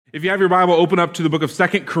If you have your Bible, open up to the book of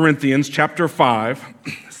 2 Corinthians chapter 5.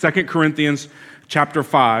 2 Corinthians chapter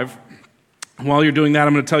 5. While you're doing that,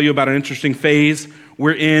 I'm going to tell you about an interesting phase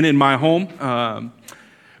we're in my home.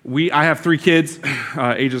 I have three kids,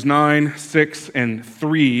 ages 9, 6, and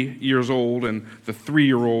 3 years old, and the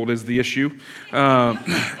 3-year-old is the issue.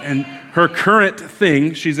 And her current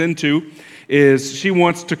thing she's into is she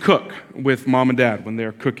wants to cook with mom and dad when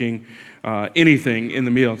they're cooking anything in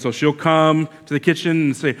the meal. So she'll come to the kitchen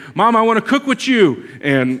and say, "Mom, I want to cook with you."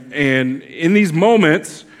 And in these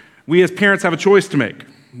moments, we as parents have a choice to make.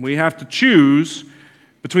 We have to choose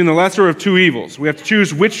between the lesser of two evils. We have to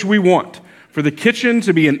choose which we want. For the kitchen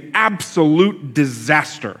to be an absolute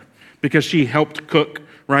disaster because she helped cook,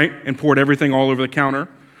 right, and poured everything all over the counter.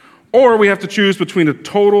 Or we have to choose between a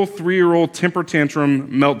total 3-year-old temper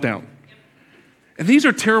tantrum meltdown. And these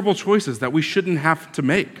are terrible choices that we shouldn't have to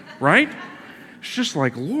make, right? It's just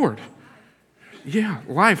like, Lord, yeah,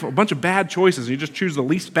 life, a bunch of bad choices, and you just choose the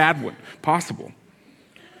least bad one possible.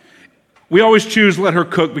 We always choose let her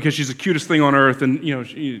cook because she's the cutest thing on earth, and what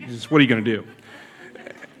are you going to do?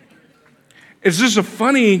 It's just a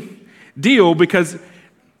funny deal because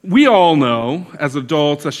we all know as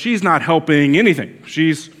adults that she's not helping anything.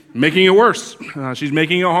 She's making it worse. She's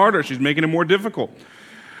making it harder. She's making it more difficult.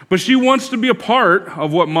 But she wants to be a part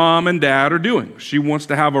of what mom and dad are doing. She wants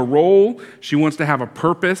to have a role. She wants to have a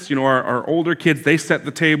purpose. Our older kids, they set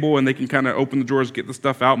the table and they can kind of open the drawers, get the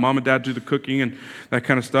stuff out. Mom and dad do the cooking and that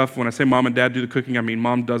kind of stuff. When I say mom and dad do the cooking, I mean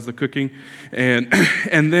mom does the cooking. And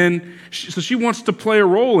then, so she wants to play a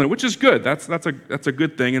role in it, which is good. That's a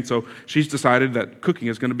good thing. And so she's decided that cooking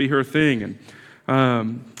is going to be her thing.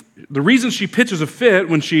 And the reason she pitches a fit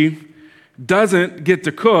when she doesn't get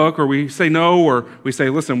to cook, or we say no, or we say,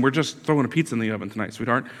 "Listen, we're just throwing a pizza in the oven tonight,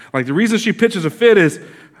 sweetheart." Like, the reason she pitches a fit is,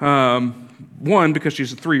 one, because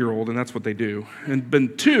she's a 3-year-old, and that's what they do. And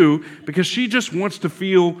then 2, because she just wants to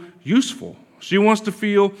feel useful. She wants to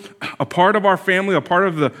feel a part of our family, a part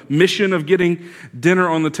of the mission of getting dinner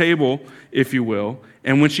on the table, if you will.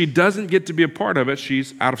 And when she doesn't get to be a part of it,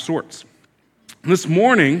 she's out of sorts. This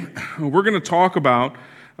morning, we're going to talk about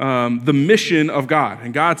the mission of God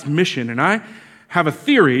and God's mission. And I have a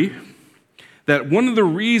theory that one of the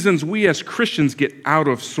reasons we as Christians get out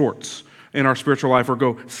of sorts in our spiritual life or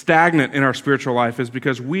go stagnant in our spiritual life is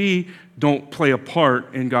because we don't play a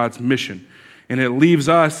part in God's mission. And it leaves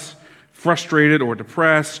us frustrated or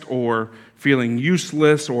depressed or feeling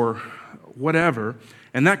useless or whatever.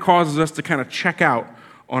 And that causes us to kind of check out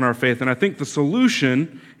on our faith. And I think the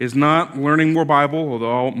solution is not learning more Bible,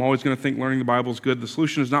 although I'm always going to think learning the Bible is good. The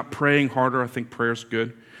solution is not praying harder. I think prayer is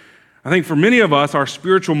good. I think for many of us, our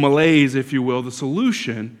spiritual malaise, if you will, the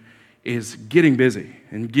solution is getting busy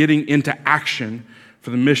and getting into action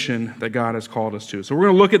for the mission that God has called us to. So we're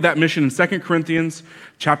going to look at that mission in 2 Corinthians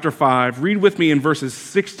chapter 5. Read with me in verses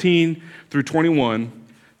 16 through 21.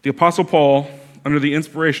 The Apostle Paul, under the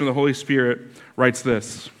inspiration of the Holy Spirit, writes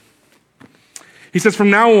this. He says, "From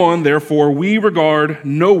now on, therefore, we regard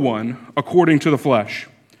no one according to the flesh.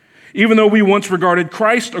 Even though we once regarded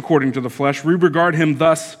Christ according to the flesh, we regard him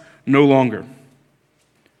thus no longer.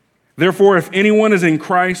 Therefore, if anyone is in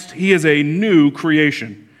Christ, he is a new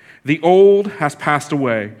creation. The old has passed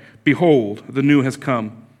away. Behold, the new has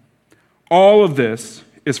come. All of this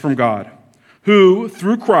is from God, who,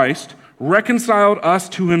 through Christ, reconciled us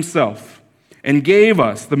to himself and gave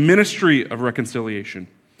us the ministry of reconciliation.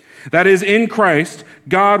 That is, in Christ,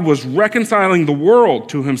 God was reconciling the world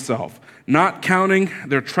to himself, not counting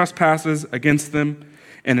their trespasses against them,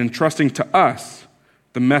 and entrusting to us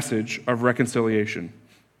the message of reconciliation.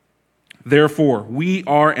 Therefore, we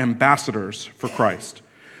are ambassadors for Christ,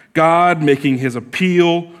 God making his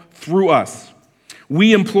appeal through us.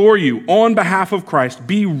 We implore you, on behalf of Christ,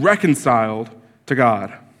 be reconciled to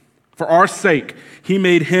God. For our sake, he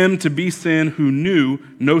made him to be sin who knew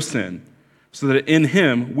no sin, so that in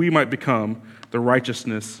him we might become the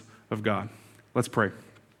righteousness of God." Let's pray.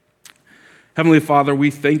 Heavenly Father,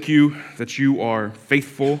 we thank you that you are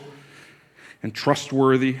faithful and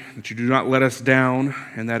trustworthy, that you do not let us down,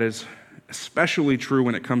 and that is especially true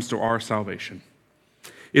when it comes to our salvation.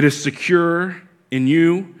 It is secure in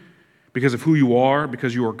you because of who you are,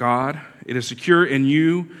 because you are God. It is secure in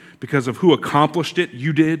you because of who accomplished it.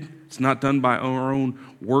 You did. It's not done by our own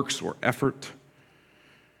works or effort.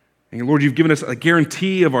 And Lord, you've given us a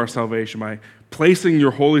guarantee of our salvation by placing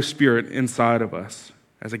your Holy Spirit inside of us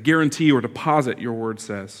as a guarantee or deposit, your word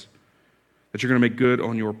says, that you're going to make good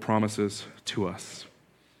on your promises to us.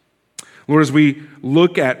 Lord, as we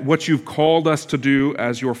look at what you've called us to do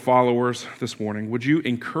as your followers this morning, would you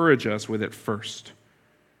encourage us with it first?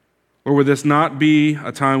 Or would this not be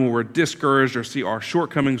a time where we're discouraged or see our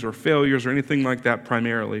shortcomings or failures or anything like that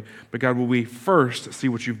primarily? But God, will we first see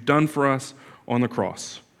what you've done for us on the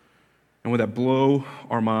cross? And would that blow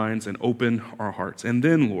our minds and open our hearts? And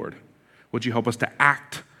then, Lord, would you help us to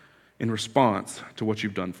act in response to what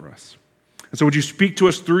you've done for us? And so would you speak to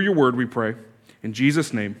us through your word, we pray. In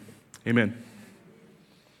Jesus' name, amen.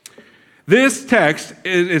 This text,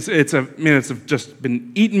 it's just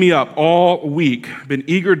been eating me up all week. Been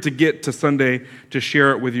eager to get to Sunday to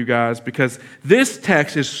share it with you guys because this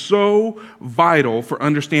text is so vital for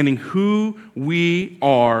understanding who we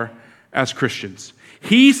are as Christians.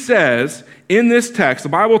 He says in this text, the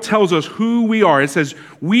Bible tells us who we are. It says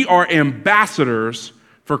we are ambassadors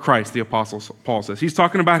for Christ, the Apostle Paul says. He's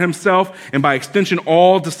talking about himself, and by extension,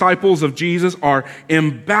 all disciples of Jesus are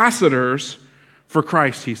ambassadors for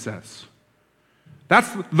Christ, he says. That's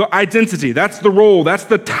the identity, that's the role, that's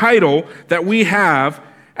the title that we have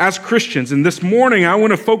as Christians. And this morning, I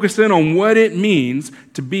want to focus in on what it means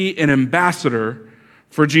to be an ambassador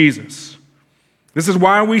for Jesus. This is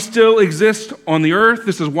why we still exist on the earth.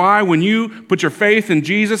 This is why when you put your faith in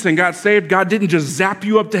Jesus and got saved, God didn't just zap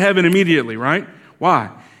you up to heaven immediately, right? Why?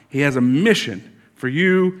 He has a mission for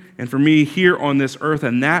you and for me here on this earth,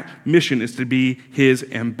 and that mission is to be his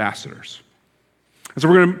ambassadors. And so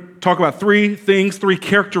we're going to talk about three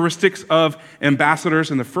characteristics of ambassadors.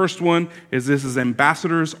 And the first one is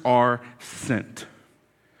ambassadors are sent.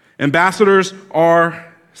 Ambassadors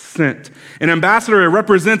are sent. An ambassador, it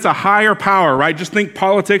represents a higher power, right? Just think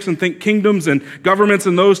politics and think kingdoms and governments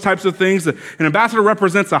and those types of things. An ambassador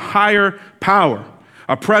represents a higher power.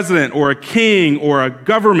 A president or a king or a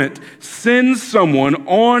government sends someone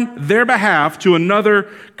on their behalf to another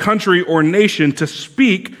country or nation to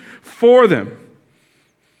speak for them.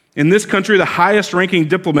 In this country, the highest ranking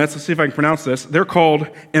diplomats, let's see if I can pronounce this, they're called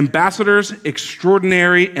ambassadors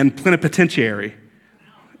extraordinary and plenipotentiary.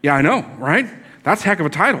 Yeah, I know, right? That's a heck of a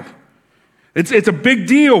title. It's a big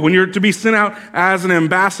deal when you're to be sent out as an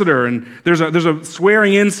ambassador. And there's a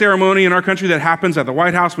swearing-in ceremony in our country that happens at the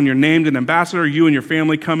White House when you're named an ambassador. You and your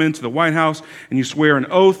family come into the White House and you swear an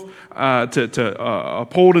oath to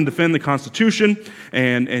uphold and defend the Constitution.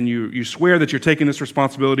 And you swear that you're taking this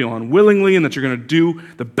responsibility on willingly and that you're going to do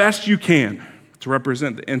the best you can to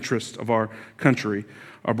represent the interests of our country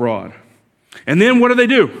abroad. And then what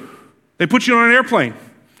do? They put you on an airplane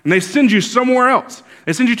and they send you somewhere else.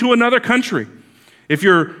 They send you to another country. If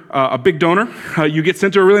you're a big donor, you get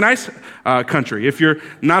sent to a really nice country. If you're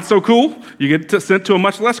not so cool, you get sent to a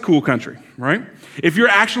much less cool country, right? If you're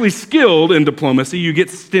actually skilled in diplomacy, you get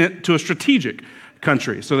sent to a strategic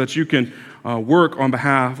country so that you can work on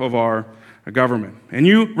behalf of our government. And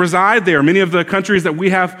you reside there. Many of the countries that we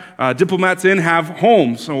have diplomats in have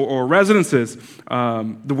homes or residences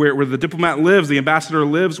where the diplomat lives, the ambassador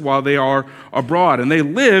lives while they are abroad. And they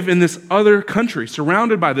live in this other country,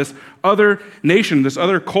 surrounded by this other nation, this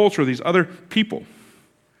other culture, these other people.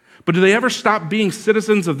 But do they ever stop being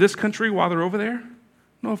citizens of this country while they're over there?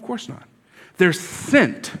 No, of course not. They're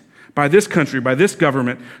sent by this country, by this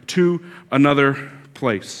government, to another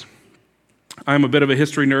place. I'm a bit of a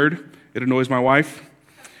history nerd. It annoys my wife,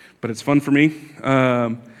 but it's fun for me.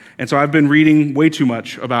 And so I've been reading way too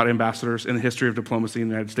much about ambassadors in the history of diplomacy in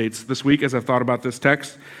the United States this week as I've thought about this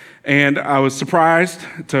text. And I was surprised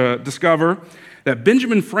to discover that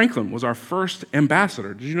Benjamin Franklin was our first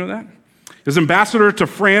ambassador. Did you know that? He was ambassador to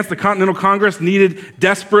France. The Continental Congress needed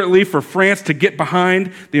desperately for France to get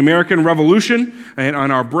behind the American Revolution and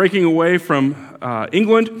on our breaking away from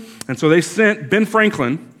England. And so they sent Ben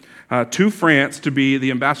Franklin to France to be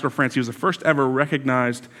the ambassador of France. He was the first ever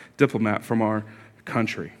recognized diplomat from our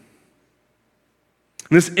country.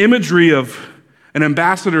 And this imagery of an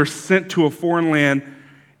ambassador sent to a foreign land,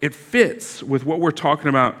 it fits with what we're talking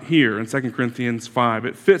about here in 2 Corinthians 5.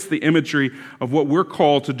 It fits the imagery of what we're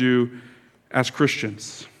called to do as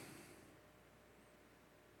Christians.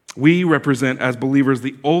 We represent, as believers,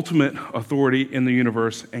 the ultimate authority in the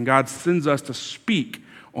universe, and God sends us to speak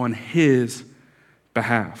on his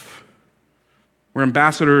behalf. We're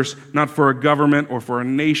ambassadors not for a government or for a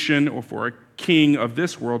nation or for a king of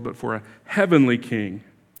this world, but for a heavenly king.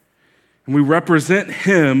 And we represent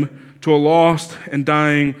him to a lost and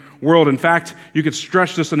dying world. In fact, you could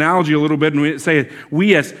stretch this analogy a little bit and say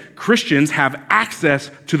we as Christians have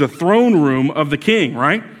access to the throne room of the king,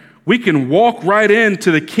 right? We can walk right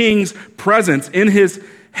into the king's presence in his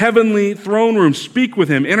heavenly throne room, speak with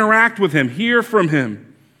him, interact with him, hear from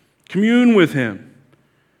him, commune with him.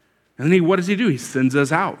 And then what does he do? He sends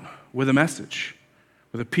us out with a message,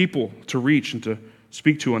 with a people to reach and to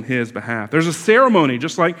speak to on his behalf. There's a ceremony,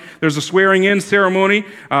 just like there's a swearing-in ceremony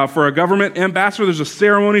for a government ambassador. There's a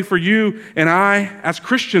ceremony for you and I as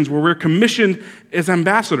Christians where we're commissioned as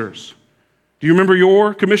ambassadors. Do you remember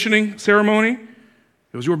your commissioning ceremony?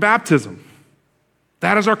 It was your baptism.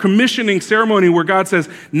 That is our commissioning ceremony where God says,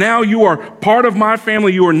 now you are part of my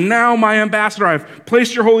family. You are now my ambassador. I've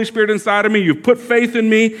placed your Holy Spirit inside of me. You've put faith in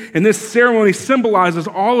me. And this ceremony symbolizes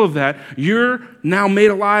all of that. You're now made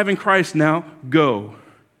alive in Christ. Now go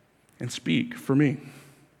and speak for me.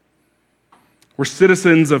 We're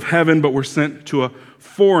citizens of heaven, but we're sent to a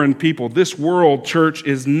foreign people. This world, church,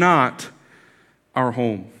 is not our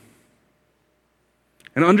home.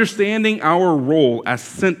 And understanding our role as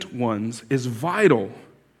sent ones is vital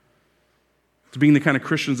to being the kind of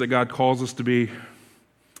Christians that God calls us to be,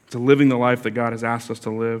 to living the life that God has asked us to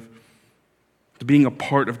live, to being a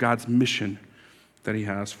part of God's mission that he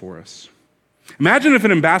has for us. Imagine if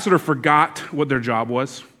an ambassador forgot what their job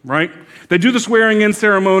was, right? They do the swearing-in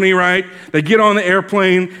ceremony, right? They get on the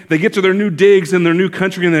airplane, they get to their new digs in their new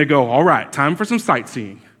country, and they go, all right, time for some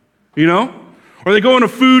sightseeing, you know? Or they go on a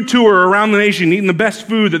food tour around the nation, eating the best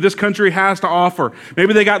food that this country has to offer.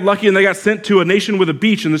 Maybe they got lucky and they got sent to a nation with a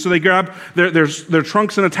beach, and so they grab their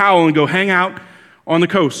trunks and a towel and go hang out on the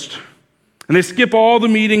coast. And they skip all the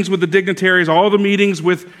meetings with the dignitaries, all the meetings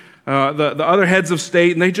with the other heads of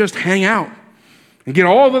state, and they just hang out and get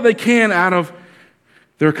all that they can out of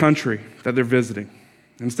their country that they're visiting.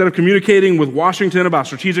 Instead of communicating with Washington about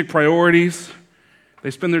strategic priorities, they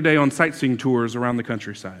spend their day on sightseeing tours around the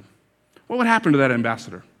countryside. What would happen to that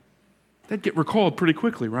ambassador? They'd get recalled pretty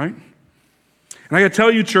quickly, right? And I got to tell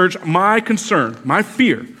you, church, my concern, my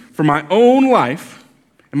fear for my own life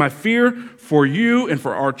and my fear for you and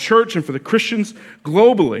for our church and for the Christians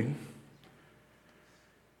globally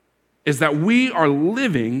is that we are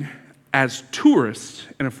living as tourists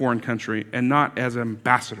in a foreign country and not as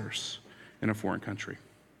ambassadors in a foreign country.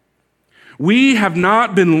 We have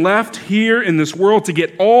not been left here in this world to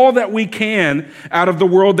get all that we can out of the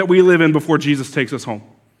world that we live in before Jesus takes us home.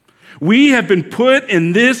 We have been put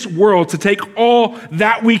in this world to take all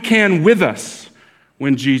that we can with us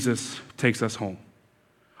when Jesus takes us home.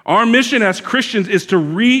 Our mission as Christians is to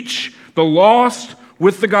reach the lost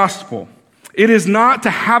with the gospel. It is not to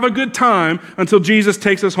have a good time until Jesus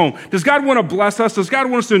takes us home. Does God want to bless us? Does God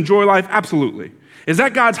want us to enjoy life? Absolutely. Is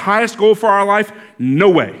that God's highest goal for our life? No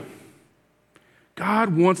way.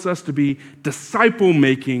 God wants us to be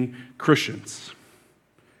disciple-making Christians.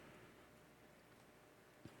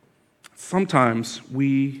 Sometimes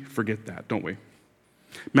we forget that, don't we?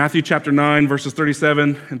 Matthew chapter 9, verses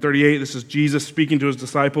 37 and 38, this is Jesus speaking to his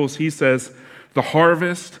disciples. He says, "The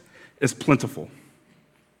harvest is plentiful,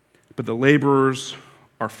 but the laborers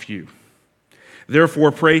are few.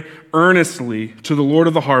 Therefore, pray earnestly to the Lord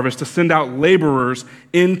of the harvest to send out laborers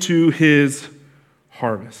into his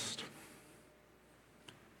harvest."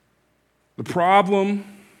 The problem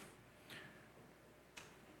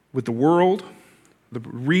with the world, the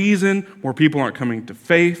reason more people aren't coming to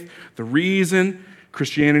faith, the reason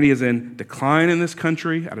Christianity is in decline in this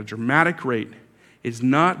country at a dramatic rate is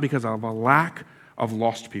not because of a lack of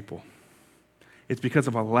lost people. It's because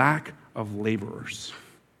of a lack of laborers.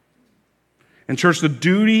 And church, the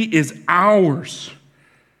duty is ours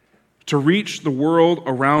to reach the world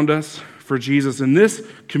around us for Jesus. In this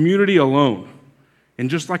community alone, in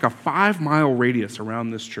just like a 5-mile radius around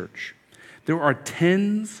this church, there are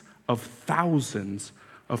tens of thousands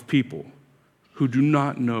of people who do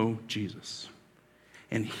not know Jesus.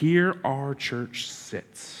 And here our church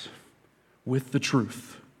sits with the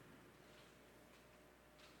truth.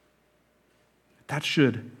 That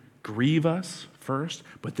should grieve us first,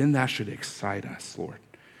 but then that should excite us, Lord.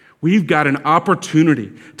 We've got an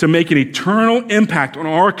opportunity to make an eternal impact on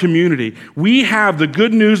our community. We have the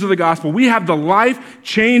good news of the gospel. We have the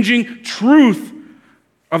life-changing truth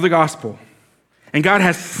of the gospel. And God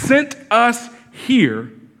has sent us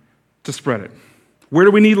here to spread it. Where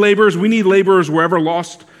do we need laborers? We need laborers wherever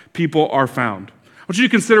lost people are found. I want you to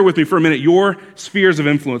consider with me for a minute your spheres of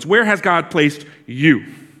influence. Where has God placed you?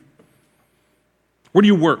 Where do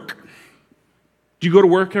you work? Do you go to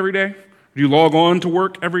work every day? Do you log on to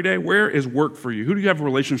work every day? Where is work for you? Who do you have a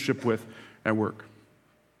relationship with at work?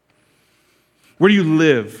 Where do you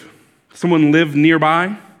live? Someone live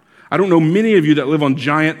nearby? I don't know many of you that live on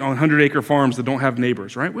giant 100-acre farms that don't have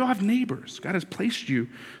neighbors, right? We all have neighbors. God has placed you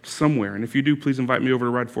somewhere. And if you do, please invite me over to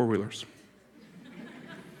ride four-wheelers.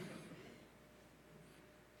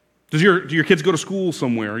 Do your kids go to school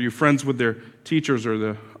somewhere? Are you friends with their teachers or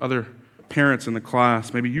the other parents in the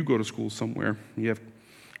class? Maybe you go to school somewhere. You have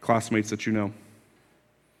classmates that you know.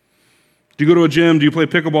 Do you go to a gym? Do you play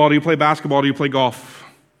pickleball? Do you play basketball? Do you play golf?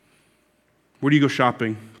 Where do you go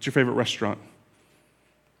shopping? What's your favorite restaurant?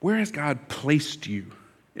 Where has God placed you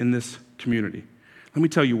in this community? Let me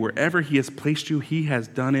tell you, wherever he has placed you, he has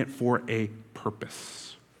done it for a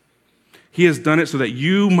purpose. He has done it so that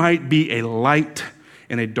you might be a light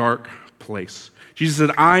in a dark place. Jesus said,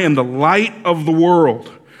 I am the light of the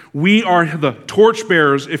world. We are the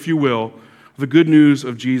torchbearers, if you will, of the good news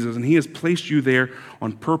of Jesus. And he has placed you there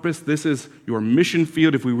on purpose. This is your mission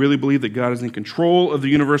field. If we really believe that God is in control of the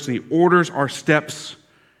universe and he orders our steps,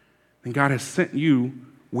 then God has sent you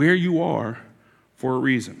where you are for a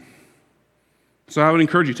reason. So I would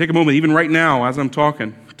encourage you, take a moment, even right now as I'm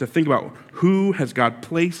talking, to think about who has God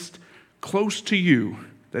placed close to you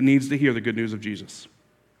that needs to hear the good news of Jesus.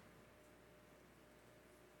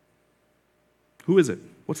 Who is it?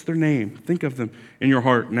 What's their name? Think of them in your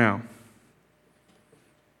heart now.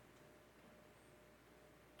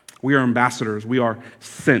 We are ambassadors. We are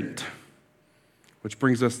sent. Which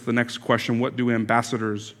brings us to the next question. What do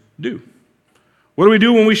ambassadors do? What do we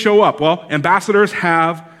do when we show up? Well, ambassadors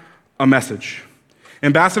have a message.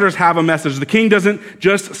 Ambassadors have a message. The king doesn't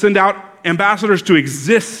just send out ambassadors to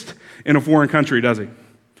exist in a foreign country, does he?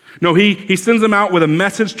 No, he sends them out with a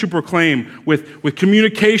message to proclaim, with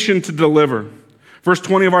communication to deliver. Verse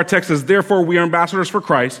 20 of our text says, therefore we are ambassadors for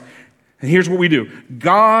Christ. And here's what we do.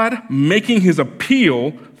 God making his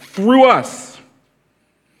appeal through us.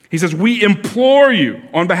 He says, we implore you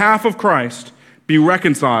on behalf of Christ, be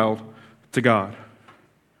reconciled to God.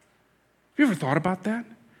 Have you ever thought about that?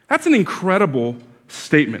 That's an incredible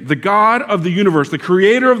statement. The God of the universe, the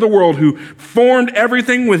creator of the world, who formed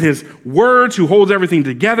everything with his words, who holds everything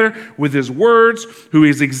together with his words, who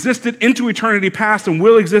has existed into eternity past and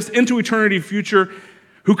will exist into eternity future,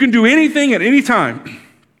 who can do anything at any time,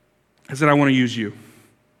 I said, I want to use you.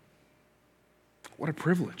 What a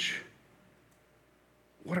privilege.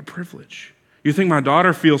 What a privilege. You think my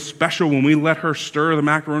daughter feels special when we let her stir the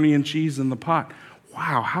macaroni and cheese in the pot?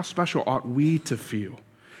 Wow, how special ought we to feel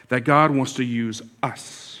that God wants to use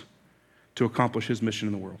us to accomplish his mission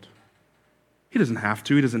in the world. He doesn't have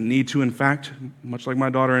to. He doesn't need to. In fact, much like my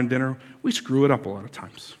daughter and dinner, we screw it up a lot of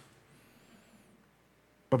times.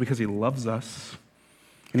 But because he loves us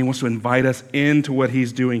and he wants to invite us into what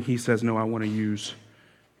he's doing, he says, no, I want to use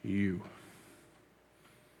you.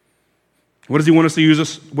 What does he want us to use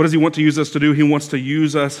us? What does he want to use us to do? He wants to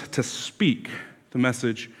use us to speak the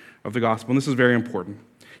message of the gospel. And this is very important.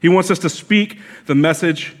 He wants us to speak the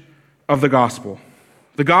message of the gospel.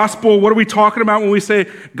 The gospel, what are we talking about when we say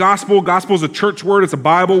gospel? Gospel is a church word. It's a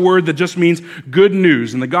Bible word that just means good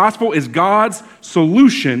news. And the gospel is God's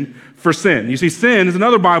solution for sin. You see, sin is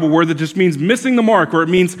another Bible word that just means missing the mark, or it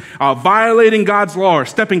means violating God's law or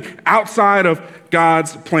stepping outside of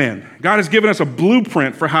God's plan. God has given us a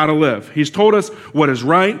blueprint for how to live. He's told us what is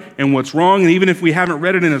right and what's wrong. And even if we haven't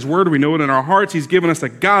read it in his word, we know it in our hearts. He's given us a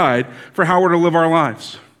guide for how we're to live our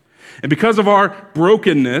lives. And because of our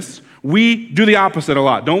brokenness, we do the opposite a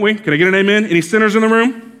lot, don't we? Can I get an amen? Any sinners in the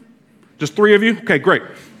room? Just 3 of you? Okay, great.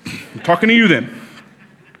 I'm talking to you then.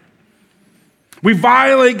 We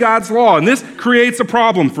violate God's law, and this creates a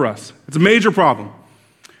problem for us. It's a major problem.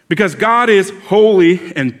 Because God is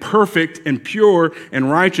holy and perfect and pure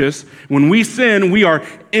and righteous. When we sin, we are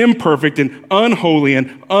imperfect and unholy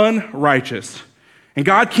and unrighteous. And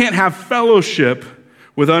God can't have fellowship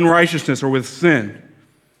with unrighteousness or with sin.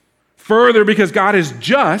 Further, because God is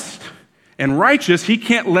just and righteous, he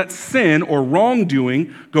can't let sin or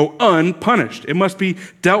wrongdoing go unpunished. It must be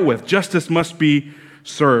dealt with. Justice must be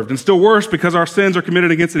served. And still worse, because our sins are committed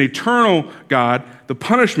against an eternal God, the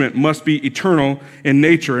punishment must be eternal in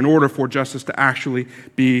nature in order for justice to actually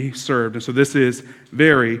be served. And so this is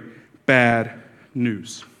very bad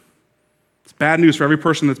news. It's bad news for every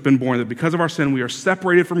person that's been born, that because of our sin, we are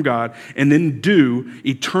separated from God and then due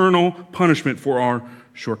eternal punishment for our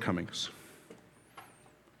shortcomings.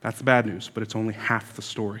 That's the bad news, but it's only half the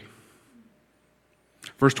story.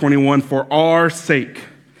 Verse 21, for our sake,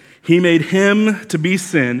 he made him to be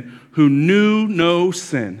sin who knew no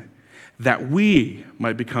sin, that we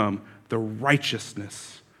might become the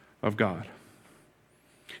righteousness of God.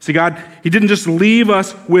 See, God, he didn't just leave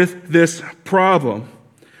us with this problem,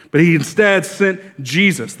 but he instead sent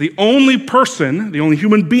Jesus, the only person, the only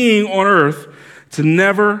human being on earth to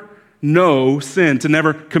never know sin, to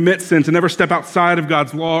never commit sin, to never step outside of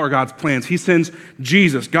God's law or God's plans. He sends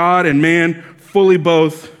Jesus, God and man, fully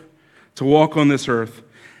both, to walk on this earth.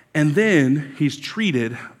 And then he's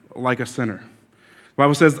treated like a sinner. The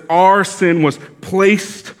Bible says our sin was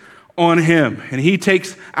placed on him. And he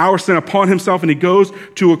takes our sin upon himself and he goes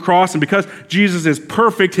to a cross. And because Jesus is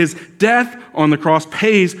perfect, his death on the cross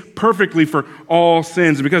pays perfectly for all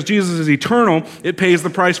sins. And because Jesus is eternal, it pays the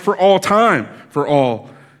price for all time for all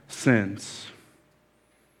sins.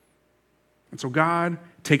 And so God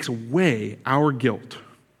takes away our guilt,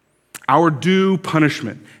 our due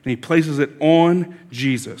punishment, and he places it on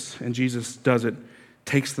Jesus. And Jesus does it,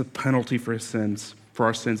 takes the penalty for his sins, for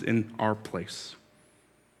our sins in our place.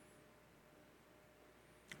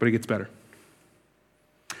 But it gets better.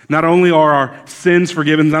 Not only are our sins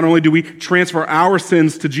forgiven, not only do we transfer our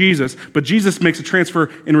sins to Jesus, but Jesus makes a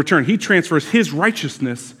transfer in return. He transfers his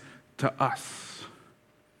righteousness to us.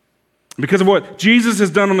 Because of what Jesus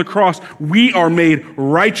has done on the cross, we are made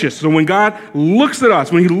righteous. So when God looks at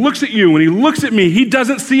us, when he looks at you, when he looks at me, he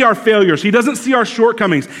doesn't see our failures. He doesn't see our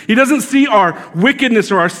shortcomings. He doesn't see our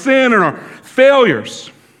wickedness or our sin or our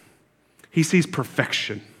failures. He sees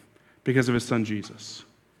perfection because of his son Jesus.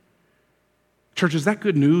 Church, is that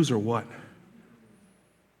good news or what?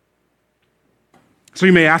 So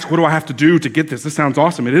you may ask, what do I have to do to get this? This sounds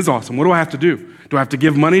awesome. It is awesome. What do I have to do? Do I have to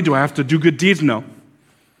give money? Do I have to do good deeds? No.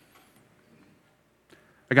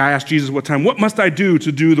 A guy asked Jesus what time, what must I do to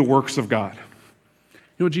do the works of God? You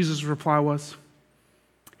know what Jesus' reply was?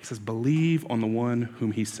 He says, believe on the one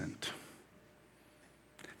whom he sent.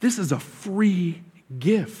 This is a free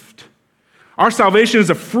gift. Our salvation is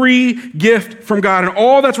a free gift from God, and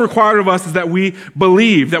all that's required of us is that we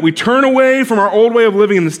believe, that we turn away from our old way of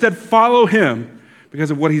living and instead follow him because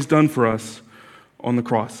of what he's done for us on the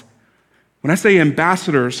cross. When I say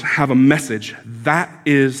ambassadors have a message, that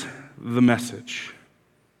is the message.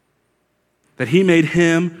 That he made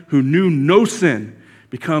him who knew no sin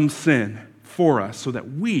become sin for us so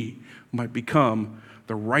that we might become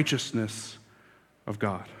the righteousness of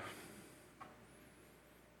God.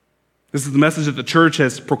 This is the message that the church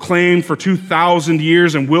has proclaimed for 2,000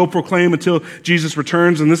 years and will proclaim until Jesus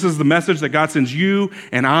returns. And this is the message that God sends you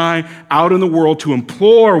and I out in the world to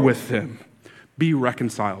implore with him, be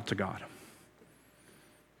reconciled to God.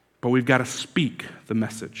 But we've got to speak the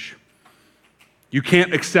message. You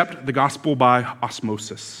can't accept the gospel by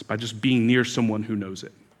osmosis, by just being near someone who knows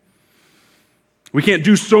it. We can't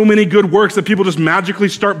do so many good works that people just magically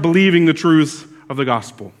start believing the truths of the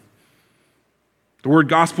gospel. The word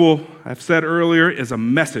gospel, I've said earlier, is a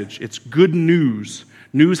message. It's good news.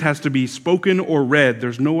 News has to be spoken or read.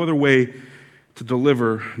 There's no other way to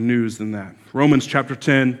deliver news than that. Romans chapter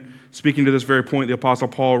 10, speaking to this very point, the Apostle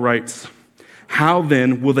Paul writes, how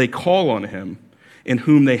then will they call on him in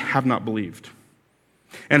whom they have not believed?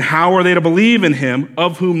 And how are they to believe in him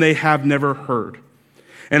of whom they have never heard?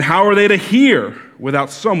 And how are they to hear without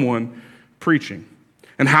someone preaching?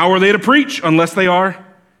 And how are they to preach unless they are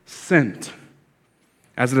sent?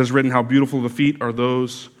 As it is written, how beautiful the feet are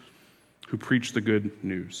those who preach the good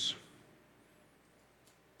news.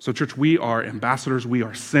 So, church, we are ambassadors. We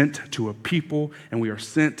are sent to a people, and we are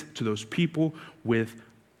sent to those people with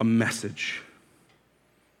a message.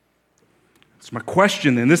 It's my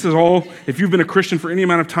question, and this is all, if you've been a Christian for any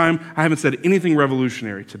amount of time, I haven't said anything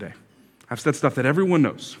revolutionary today. I've said stuff that everyone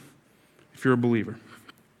knows, if you're a believer.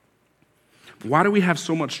 Why do we have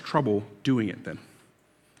so much trouble doing it then?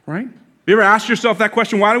 Right? You ever asked yourself that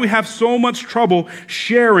question? Why do we have so much trouble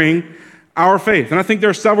sharing our faith? And I think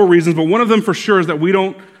there are several reasons, but one of them for sure is that we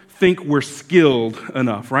don't think we're skilled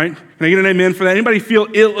enough, right? Can I get an amen for that? Anybody feel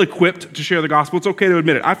ill-equipped to share the gospel? It's okay to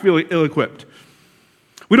admit it. I feel ill-equipped.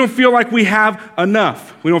 We don't feel like we have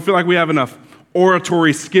enough. We don't feel like we have enough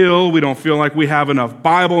oratory skill. We don't feel like we have enough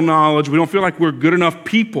Bible knowledge. We don't feel like we're good enough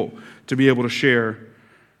people to be able to share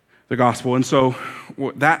the gospel. And so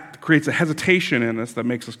that creates a hesitation in us that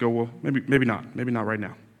makes us go, well, maybe not right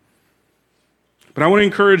now. But I want to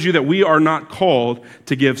encourage you that we are not called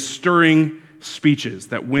to give stirring speeches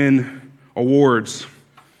that win awards.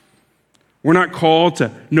 We're not called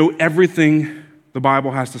to know everything the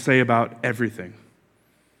Bible has to say about everything.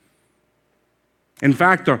 In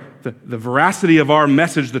fact, the veracity of our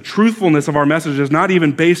message, the truthfulness of our message is not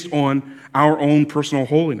even based on our own personal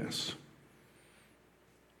holiness.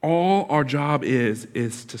 All our job is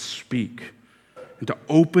to speak and to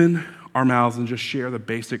open our mouths and just share the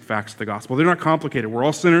basic facts of the gospel. They're not complicated. We're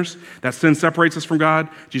all sinners. That sin separates us from God.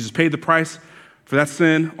 Jesus paid the price for that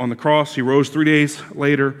sin on the cross. He rose 3 days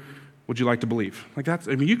later. Would you like to believe?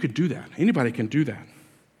 You could do that. Anybody can do that.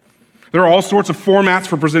 There are all sorts of formats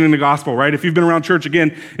for presenting the gospel, right? If you've been around church,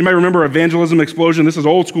 again, you might remember Evangelism Explosion. This is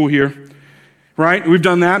old school here, right? We've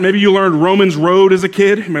done that. Maybe you learned Romans Road as a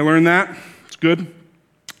kid. You may learn that. It's good.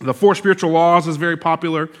 The 4 spiritual laws is very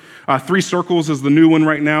popular. 3 circles is the new one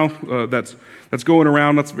right now that's going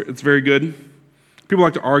around. It's very good. People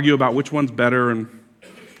like to argue about which one's better and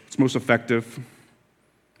what's most effective.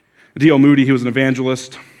 D.L. Moody, he was an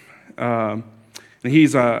evangelist, and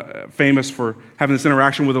he's famous for having this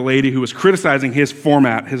interaction with a lady who was criticizing his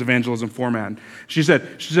format, his evangelism format. She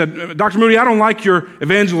said, Dr. Moody, I don't like your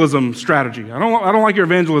evangelism strategy. I don't like your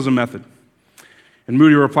evangelism method. And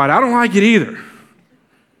Moody replied, I don't like it either.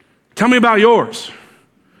 Tell me about yours.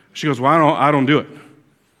 She goes, well, I don't do it. And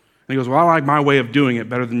he goes, well, I like my way of doing it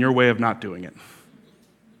better than your way of not doing it.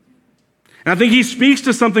 And I think he speaks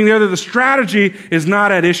to something there that the strategy is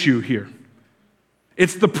not at issue here.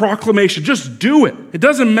 It's the proclamation. Just do it. It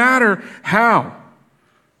doesn't matter how.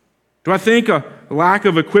 Do I think a lack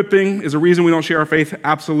of equipping is a reason we don't share our faith?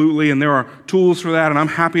 Absolutely, and there are tools for that, and I'm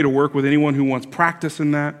happy to work with anyone who wants practice in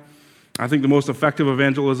that. I think the most effective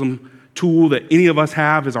evangelism tool that any of us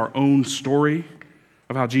have is our own story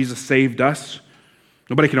of how Jesus saved us.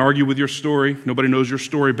 Nobody can argue with your story. Nobody knows your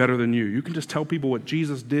story better than you. You can just tell people what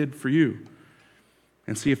Jesus did for you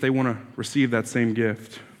and see if they want to receive that same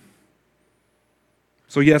gift.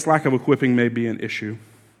 So yes, lack of equipping may be an issue,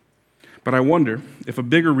 but I wonder if a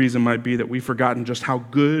bigger reason might be that we've forgotten just how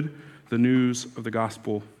good the news of the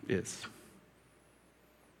gospel is.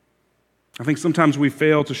 I think sometimes we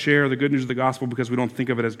fail to share the good news of the gospel because we don't think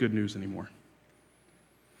of it as good news anymore.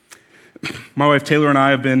 My wife Taylor and I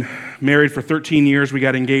have been married for 13 years. We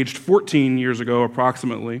got engaged 14 years ago,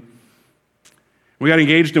 approximately. We got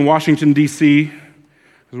engaged in Washington, D.C.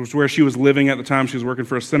 It was where she was living at the time. She was working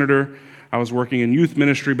for a senator. I was working in youth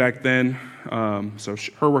ministry back then. So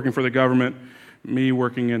her working for the government, me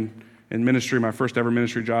working in ministry, my first ever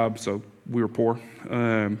ministry job, so we were poor.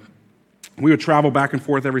 We would travel back and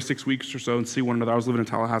forth every 6 weeks or so and see one another. I was living in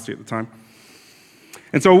Tallahassee at the time.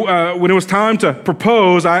 And so when it was time to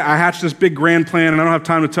propose, I hatched this big grand plan, and I don't have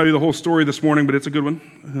time to tell you the whole story this morning, but it's a good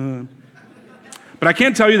one. But I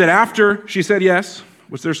can tell you that after she said yes,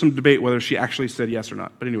 which there's some debate whether she actually said yes or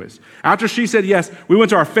not, but anyways, after she said yes, we went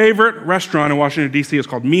to our favorite restaurant in Washington, D.C. It's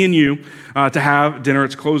called Me and You, to have dinner.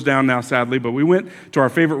 It's closed down now, sadly, but we went to our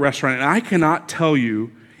favorite restaurant, and I cannot tell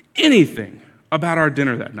you anything about our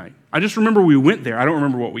dinner that night. I just remember we went there. I don't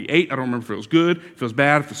remember what we ate. I don't remember if it was good, if it was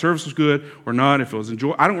bad, if the service was good or not, if it was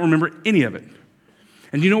enjoyable. I don't remember any of it.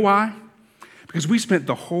 And you know why? Because we spent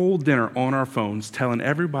the whole dinner on our phones telling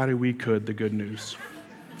everybody we could the good news.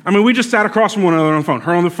 I mean, we just sat across from one another on the phone.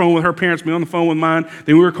 Her on the phone with her parents, me on the phone with mine.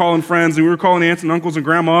 Then we were calling friends, and we were calling aunts and uncles and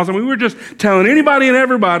grandmas, and we were just telling anybody and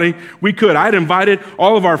everybody we could. I had invited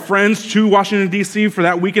all of our friends to Washington, D.C. for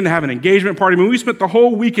that weekend to have an engagement party. I mean, we spent the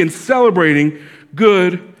whole weekend celebrating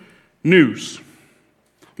good news.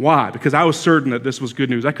 Why? Because I was certain that this was good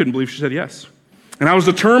news. I couldn't believe she said yes. And I was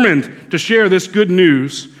determined to share this good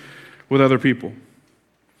news with other people.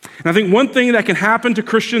 And I think one thing that can happen to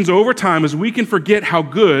Christians over time is we can forget how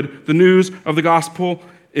good the news of the gospel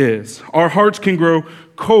is. Our hearts can grow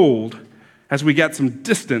cold as we get some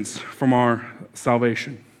distance from our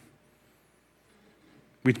salvation.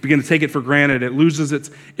 We begin to take it for granted. It loses its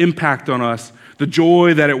impact on us. The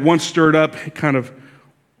joy that it once stirred up, it kind of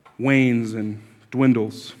wanes and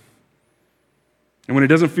dwindles. And when it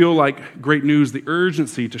doesn't feel like great news, the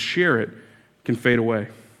urgency to share it can fade away.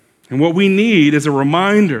 And what we need is a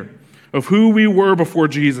reminder of who we were before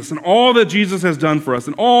Jesus and all that Jesus has done for us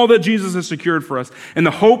and all that Jesus has secured for us and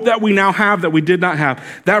the hope that we now have that we did not have.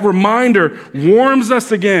 That reminder warms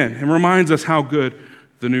us again and reminds us how good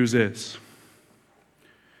the news is.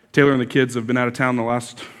 Taylor and the kids have been out of town the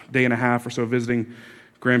last day and a half or so visiting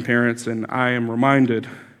grandparents, and I am reminded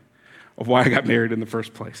of why I got married in the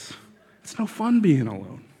first place. It's no fun being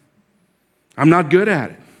alone. I'm not good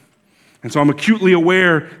at it. And so I'm acutely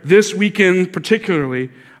aware this weekend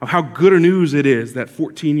particularly of how good a news it is that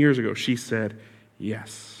 14 years ago she said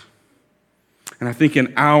yes. And I think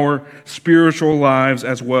in our spiritual lives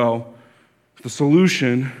as well, the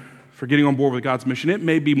solution for getting on board with God's mission, it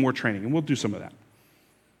may be more training, and we'll do some of that.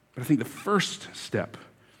 But I think the first step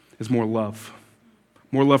is more love.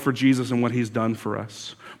 More love for Jesus and what he's done for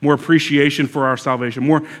us. More appreciation for our salvation.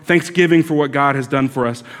 More thanksgiving for what God has done for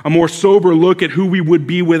us. A more sober look at who we would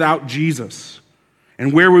be without Jesus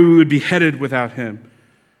and where we would be headed without him,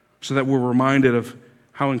 so that we're reminded of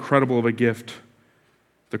how incredible of a gift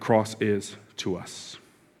the cross is to us.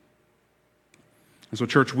 And so,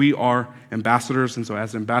 church, we are ambassadors, and so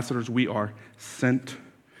as ambassadors, we are sent.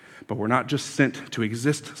 But we're not just sent to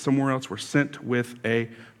exist somewhere else. We're sent with a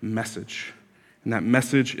message. And that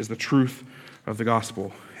message is the truth of the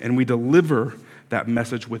gospel. And we deliver that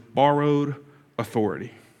message with borrowed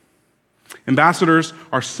authority. Ambassadors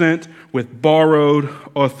are sent with borrowed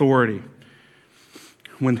authority.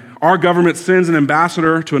 When our government sends an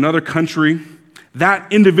ambassador to another country,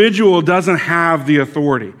 that individual doesn't have the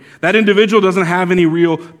authority. That individual doesn't have any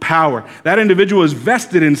real power. That individual is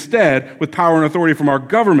vested instead with power and authority from our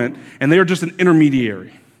government, and they are just an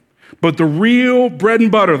intermediary. But the real bread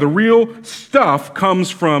and butter, the real stuff comes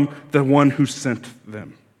from the one who sent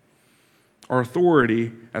them. Our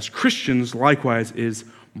authority as Christians, likewise, is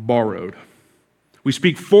borrowed. We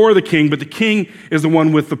speak for the king, but the king is the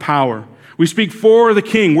one with the power. We speak for the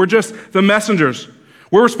king. We're just the messengers.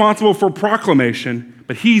 We're responsible for proclamation,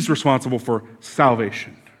 but he's responsible for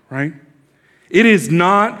salvation, right? It is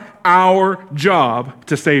not our job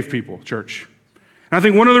to save people, church. And I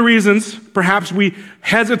think one of the reasons perhaps we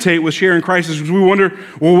hesitate with sharing Christ is we wonder,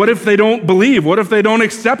 well, what if they don't believe? What if they don't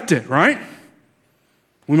accept it, right?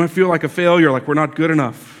 We might feel like a failure, like we're not good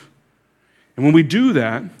enough. And when we do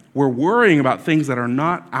that, we're worrying about things that are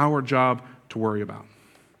not our job to worry about.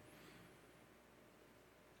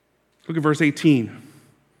 Look at verse 18.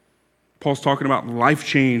 Paul's talking about life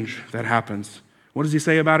change that happens. What does he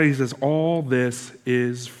say about it? He says, all this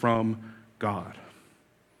is from God.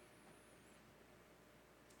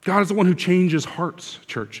 God is the one who changes hearts,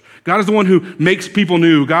 church. God is the one who makes people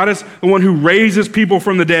new. God is the one who raises people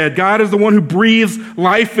from the dead. God is the one who breathes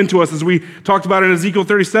life into us, as we talked about in Ezekiel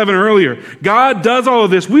 37 earlier. God does all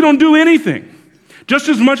of this. We don't do anything. Just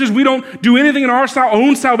as much as we don't do anything in our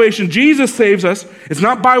own salvation, Jesus saves us. It's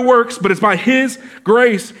not by works, but it's by his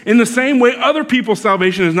grace. In the same way, other people's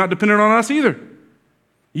salvation is not dependent on us either.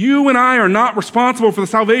 You and I are not responsible for the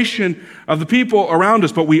salvation of the people around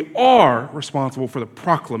us, but we are responsible for the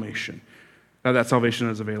proclamation that salvation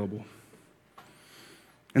is available.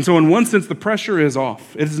 And so in one sense, the pressure is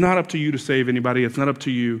off. It is not up to you to save anybody. It's not up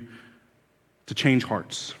to you to change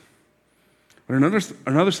hearts. But in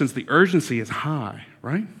another sense, the urgency is high,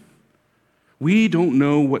 right? We don't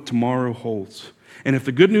know what tomorrow holds. And if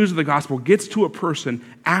the good news of the gospel gets to a person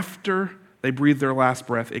after they breathe their last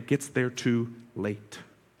breath, it gets there too late.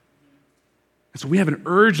 And so we have an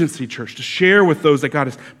urgency, church, to share with those that God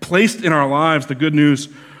has placed in our lives the good news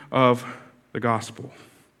of the gospel.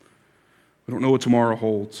 We don't know what tomorrow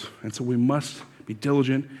holds, and so we must be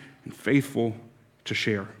diligent and faithful to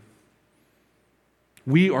share.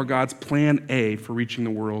 We are God's plan A for reaching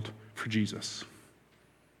the world for Jesus.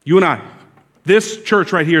 You and I, this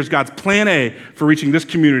church right here is God's plan A for reaching this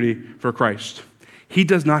community for Christ. He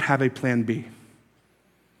does not have a plan B.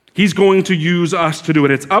 He's going to use us to do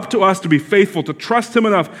it. It's up to us to be faithful, to trust him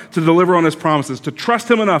enough to deliver on his promises, to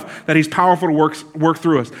trust him enough that he's powerful to work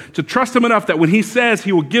through us, to trust him enough that when he says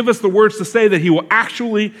he will give us the words to say, that he will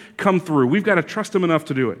actually come through. We've got to trust him enough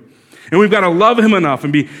to do it. And we've got to love him enough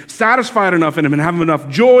and be satisfied enough in him and have enough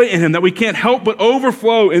joy in him that we can't help but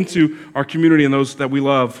overflow into our community and those that we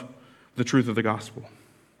love the truth of the gospel.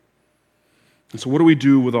 And so what do we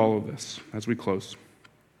do with all of this as we close?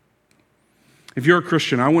 If you're a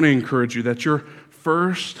Christian, I want to encourage you that your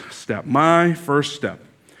first step, my first step,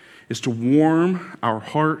 is to warm our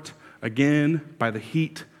heart again by the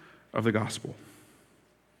heat of the gospel.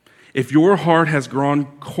 If your heart has grown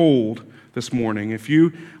cold this morning, if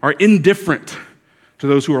you are indifferent to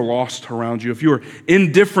those who are lost around you, if you are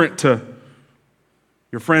indifferent to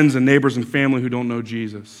your friends and neighbors and family who don't know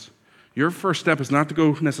Jesus, your first step is not to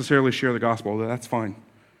go necessarily share the gospel, although that's fine.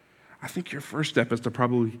 I think your first step is to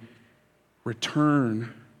probably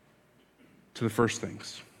return to the first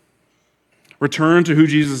things. Return to who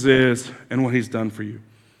Jesus is and what he's done for you.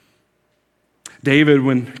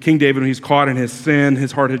 King David, when he's caught in his sin,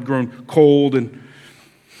 his heart had grown cold, and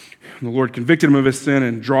the Lord convicted him of his sin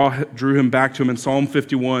and drew him back to him. In Psalm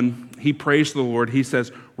 51, he prays to the Lord. He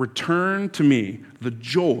says, "Return to me the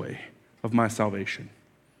joy of my salvation."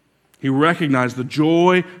 He recognized the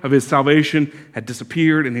joy of his salvation had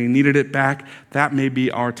disappeared and he needed it back. That may be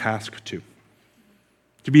our task too.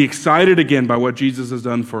 To be excited again by what Jesus has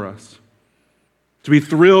done for us. To be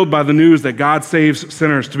thrilled by the news that God saves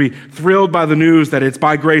sinners. To be thrilled by the news that it's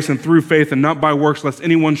by grace and through faith and not by works, lest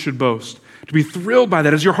anyone should boast. To be thrilled by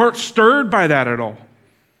that. Is your heart stirred by that at all?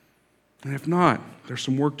 And if not, there's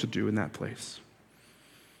some work to do in that place.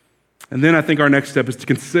 And then I think our next step is to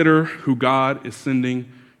consider who God is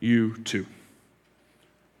sending you to.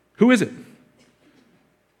 Who is it?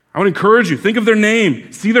 I would encourage you, think of their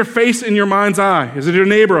name, see their face in your mind's eye. Is it your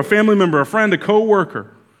neighbor, a family member, a friend, a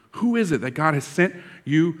co-worker? Who is it that God has sent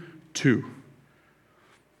you to?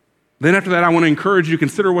 Then after that, I want to encourage you to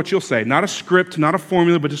consider what you'll say. Not a script, not a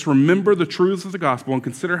formula, but just remember the truths of the gospel and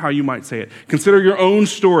consider how you might say it. Consider your own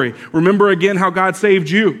story. Remember again how God saved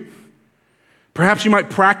you. Perhaps you might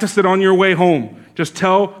practice it on your way home. Just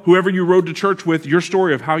tell whoever you rode to church with your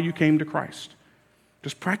story of how you came to Christ.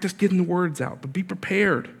 Just practice getting the words out, but be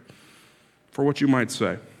prepared for what you might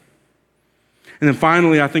say. And then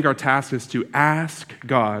finally, I think our task is to ask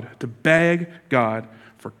God, to beg God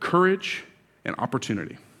for courage and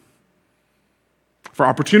opportunity. For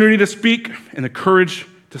opportunity to speak and the courage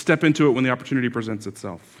to step into it when the opportunity presents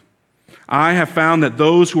itself. I have found that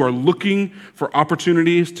those who are looking for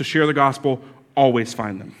opportunities to share the gospel always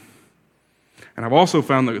find them. And I've also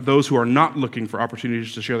found that those who are not looking for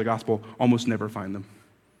opportunities to share the gospel almost never find them.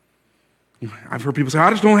 I've heard people say, I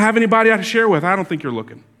just don't have anybody to share with. I don't think you're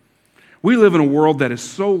looking. We live in a world that is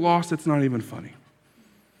so lost, it's not even funny.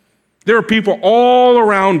 There are people all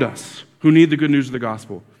around us who need the good news of the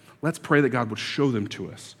gospel. Let's pray that God would show them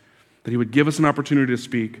to us, that he would give us an opportunity to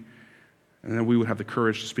speak, and that we would have the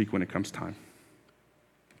courage to speak when it comes time.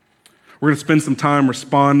 We're going to spend some time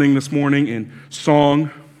responding this morning in song.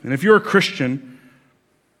 And if you're a Christian,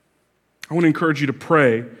 I want to encourage you to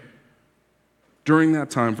pray during that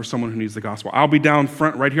time for someone who needs the gospel. I'll be down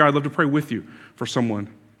front right here. I'd love to pray with you for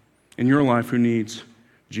someone in your life who needs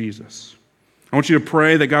Jesus. I want you to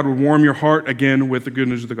pray that God would warm your heart again with the good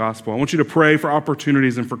news of the gospel. I want you to pray for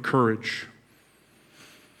opportunities and for courage.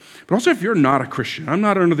 But also, if you're not a Christian, I'm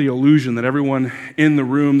not under the illusion that everyone in the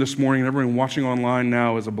room this morning and everyone watching online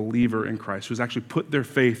now is a believer in Christ, who's actually put their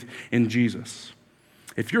faith in Jesus.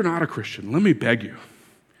 If you're not a Christian, let me beg you,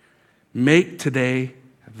 make today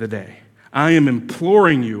the day. I am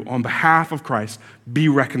imploring you on behalf of Christ, be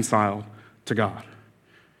reconciled to God.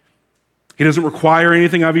 He doesn't require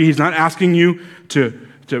anything of you. He's not asking you to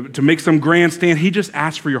make some grandstand. He just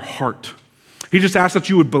asks for your heart. He just asks that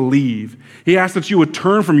you would believe. He asks that you would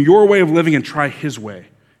turn from your way of living and try his way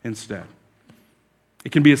instead.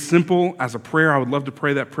 It can be as simple as a prayer. I would love to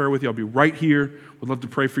pray that prayer with you. I'll be right here. Would love to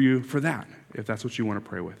pray for you for that, if that's what you want to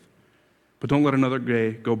pray with. But don't let another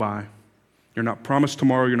day go by. You're not promised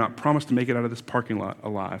tomorrow. You're not promised to make it out of this parking lot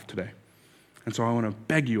alive today. And so I want to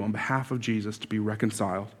beg you on behalf of Jesus to be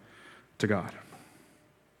reconciled to God.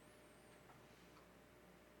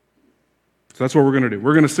 So that's what we're going to do.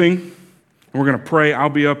 We're going to sing, and we're going to pray. I'll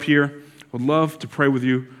be up here. Would love to pray with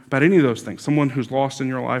you about any of those things. Someone who's lost in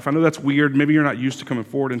your life. I know that's weird. Maybe you're not used to coming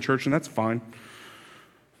forward in church, and that's fine.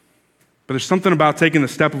 But there's something about taking the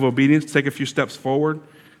step of obedience, to take a few steps forward,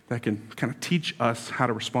 that can kind of teach us how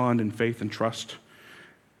to respond in faith and trust.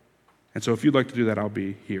 And so if you'd like to do that, I'll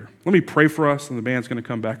be here. Let me pray for us, and the band's going to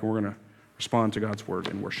come back, and we're going to respond to God's word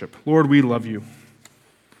in worship. Lord, we love you.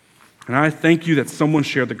 And I thank you that someone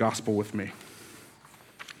shared the gospel with me.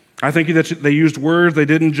 I thank you that they used words. They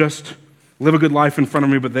didn't just live a good life in front of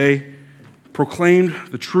me, but they proclaimed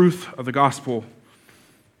the truth of the gospel.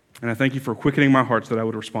 And I thank you for quickening my heart so that I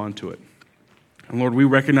would respond to it. And Lord, we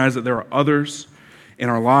recognize that there are others in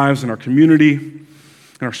our lives, in our community, in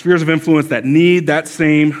our spheres of influence that need that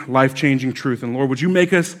same life-changing truth. And Lord, would you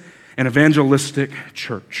make us an evangelistic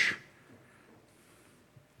church?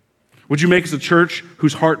 Would you make us a church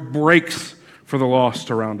whose heart breaks for the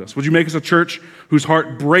lost around us? Would you make us a church whose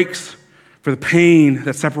heart breaks for the pain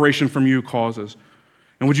that separation from you causes?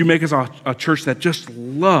 And would you make us a church that just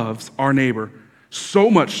loves our neighbor so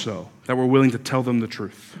much so that we're willing to tell them the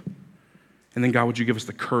truth? And then, God, would you give us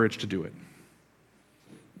the courage to do it?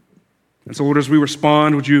 And so, Lord, as we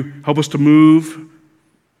respond, would you help us to move?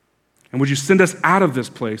 And would you send us out of this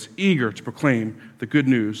place eager to proclaim the good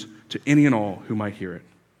news to any and all who might hear it?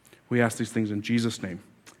 We ask these things in Jesus' name.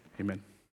 Amen.